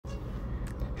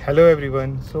Hello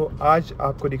everyone. सो आज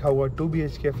आपको दिखा हुआ 2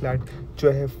 BHK फ्लैट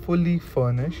जो है fully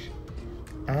furnish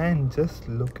and just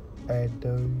look at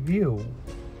the view.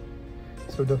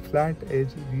 So the flat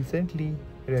is recently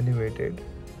renovated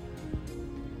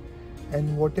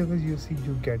and whatever you see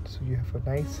you get. So you have a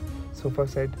nice sofa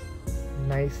set,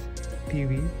 nice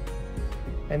TV,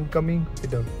 and coming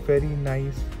with a very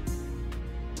nice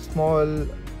small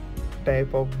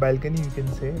type of balcony you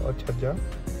can say, or chhaja.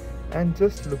 And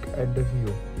just look at the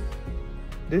view.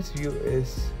 This view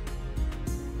is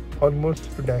almost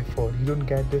to die for. You don't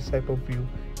get this type of view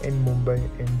in Mumbai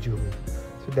and Juhu.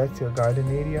 So that's your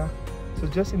garden area.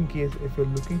 So just in case if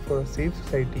you're looking for a safe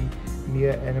society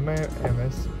near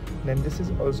nmis, then this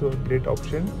is also a great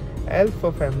option. As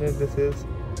for families, this is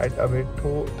at a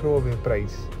throwaway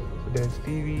price. So there's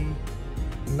TV.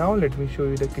 Now let me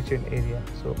show you the kitchen area.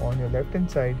 So on your left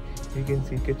hand side you can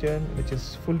see kitchen which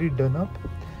is fully done up.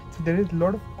 So there is a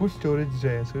lot of good storage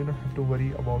there, so you don't have to worry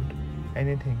about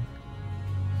anything.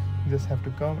 You just have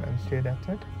to come and stay,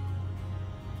 that's it.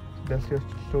 So that's your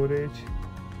storage.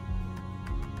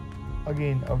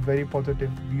 Again, a very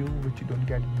positive view which you don't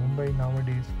get in Mumbai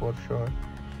nowadays for sure.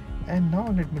 And now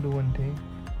let me do one thing.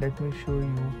 Let me show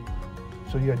you.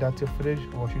 So yeah, that's your fridge,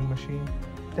 washing machine.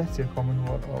 That's your common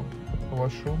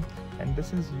washroom. And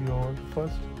this is your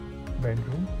first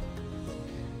bedroom.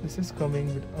 This is coming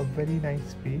with a very nice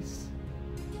space,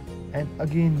 and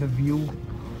again the view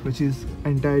which is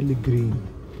entirely green.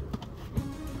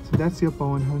 So that's your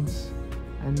pawn hunts,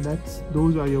 and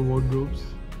those are your wardrobes.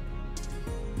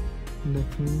 And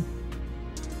that's me.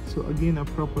 So again a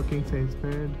proper king size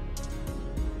bed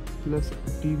plus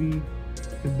a TV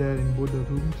is there in both the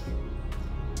rooms.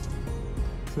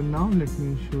 So now let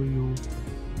me show you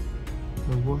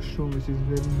the washroom which is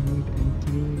very neat and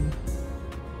clean.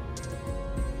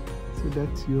 So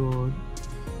that's your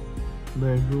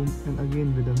bedroom, and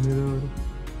again with a mirror.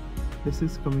 This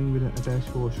is coming with an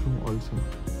attached washroom also.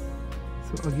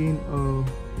 So again a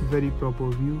very proper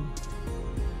view.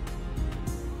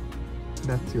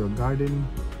 That's your garden.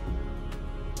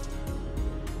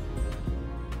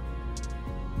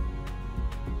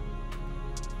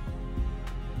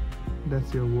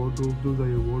 That's your wardrobe. Those are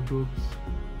your wardrobes.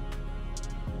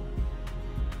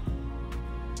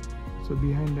 So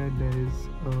behind that there is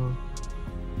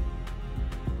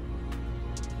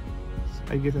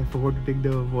I guess I forgot to take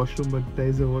the washroom, but there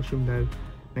is a washroom there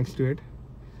next to it.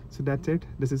 So that's it.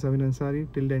 This is Amin Ansari.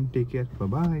 Till then, take care. Bye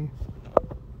bye.